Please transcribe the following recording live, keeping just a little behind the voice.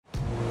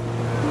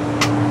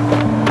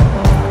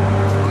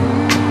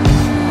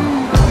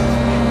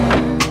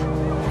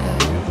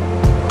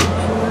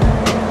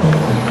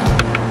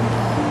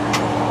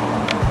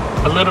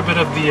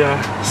of the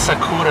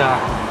Sakura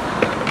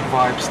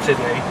vibes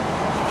today.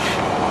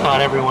 Thought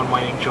everyone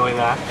might enjoy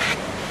that.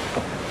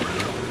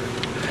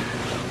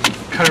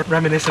 Kind of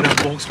reminiscent of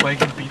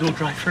Volkswagen Beetle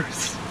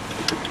drivers.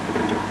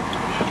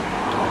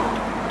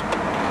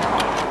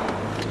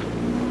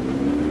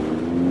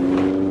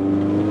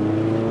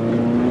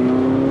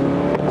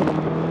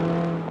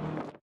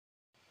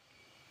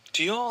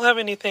 Do you all have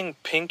anything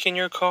pink in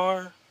your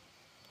car?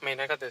 I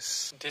mean, I got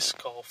this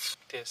disc golf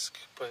disc,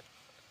 but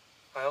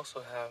I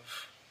also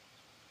have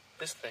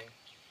this thing.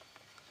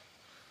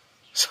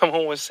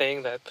 Someone was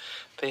saying that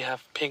they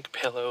have pink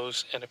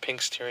pillows and a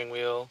pink steering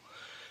wheel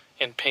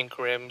and pink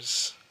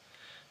rims.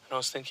 And I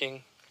was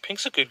thinking,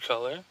 pink's a good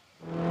color.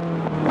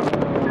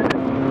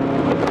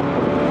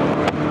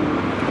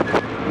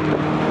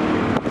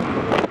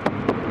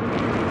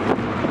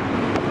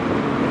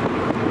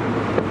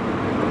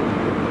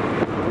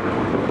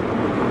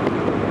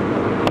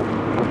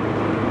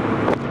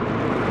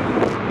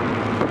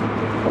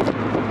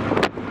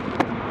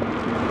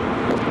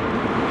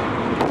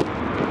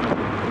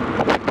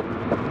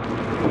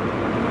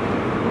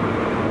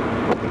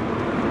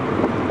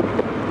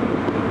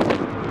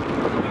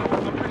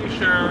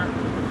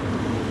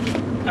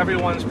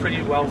 Everyone's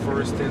pretty well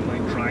versed in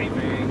like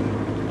driving.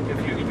 If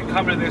you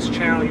come to this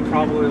channel, you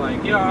probably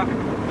like, yeah,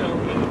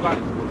 you've got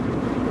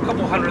a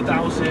couple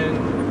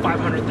 100,000,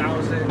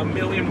 500,000, a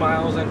million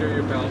miles under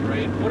your belt,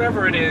 right?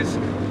 Whatever it is,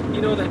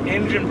 you know that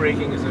engine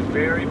braking is a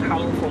very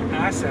powerful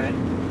asset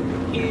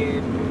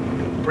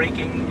in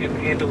braking and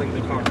handling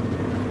the car.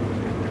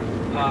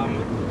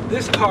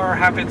 This car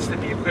happens to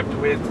be equipped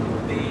with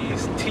the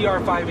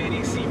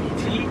TR580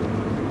 CVT.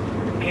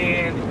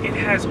 And it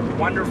has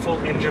wonderful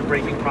engine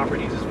braking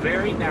properties. It's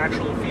very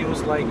natural. It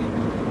feels like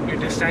you're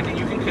descending.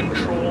 You can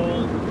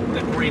control the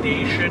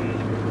gradation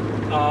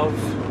of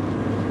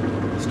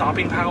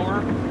stopping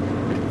power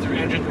through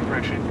engine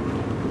compression.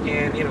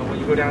 And you know, when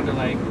you go down to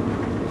like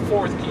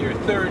 4th gear,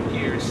 3rd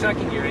gear,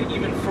 2nd gear, and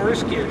even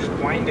 1st gear, just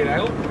wind it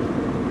out.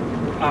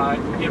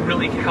 It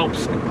really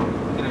helps, you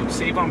know,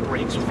 save on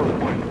brakes for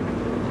one.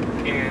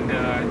 And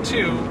 2,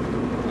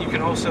 you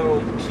can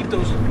also keep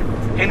those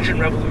engine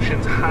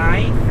revolutions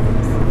high,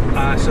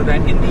 so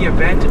that in the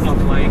event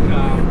of like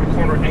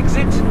corner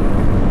exit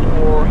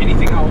or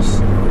anything else,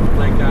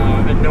 like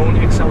a known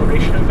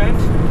acceleration event,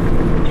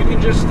 you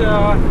can just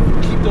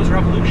keep those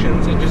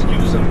revolutions and just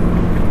use them,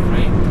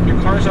 right? Your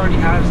car already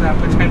has that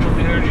potential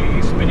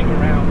energy spinning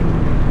around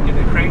in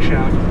the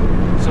crankshaft,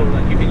 so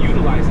that you can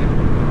utilize it.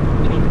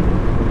 You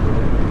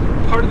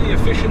know, part of the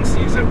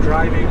efficiencies of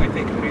driving, I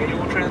think,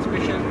 manual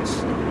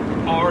transmissions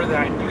are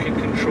that you can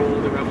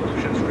control the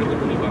revolutions really,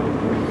 really well.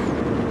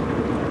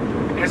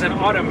 As an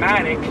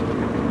automatic,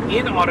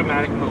 in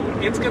automatic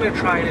mode, it's going to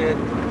try to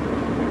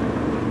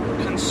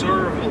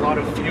conserve a lot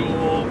of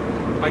fuel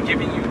by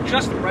giving you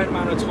just the right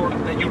amount of torque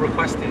that you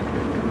requested,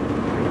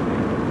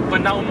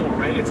 but no more,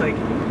 right? It's like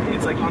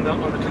on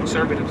the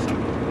conservative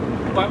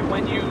side. But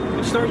when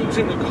you start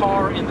using the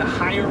car in the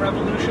higher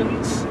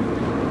revolutions,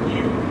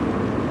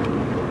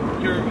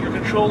 you're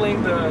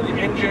controlling the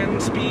engine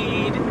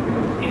speed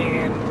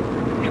and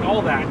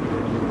all that.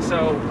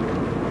 So,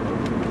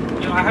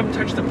 you know, I haven't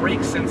touched the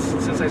brakes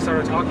since I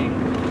started talking,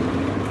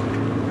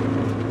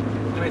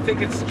 and I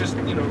think it's just,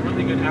 you know,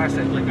 really good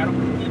asset. Like, I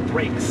don't need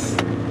brakes.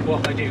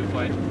 Well, I do,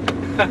 but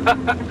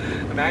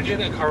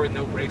imagine a car with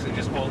no brakes and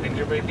just all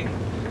engine braking.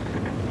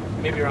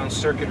 Maybe around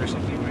circuit or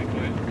something, right?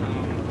 But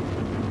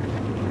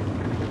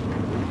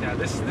yeah,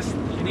 this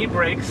you need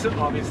brakes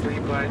obviously,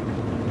 but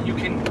you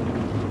can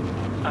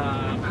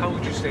how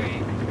would you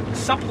say,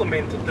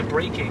 supplement the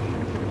braking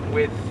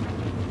with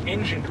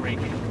engine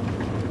braking.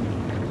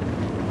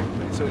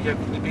 So you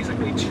have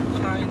basically 2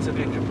 kinds of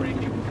engine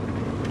braking,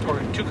 or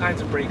 2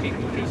 kinds of braking,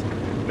 which is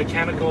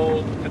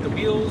mechanical at the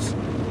wheels,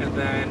 and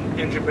then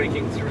engine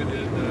braking through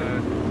the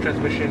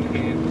transmission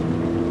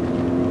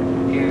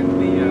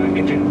and the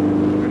engine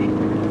compression.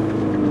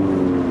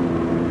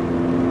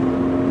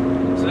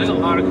 So there's a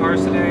lot of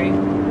cars today.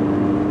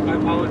 I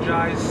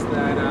apologize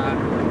that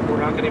we're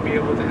not going to be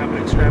able to have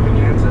an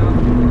extravaganza,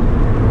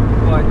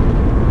 but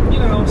you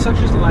know, such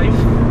is life.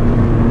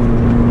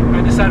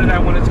 I decided I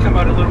wanted to come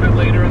out a little bit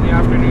later in the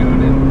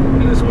afternoon,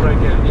 and this is what I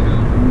get, you know.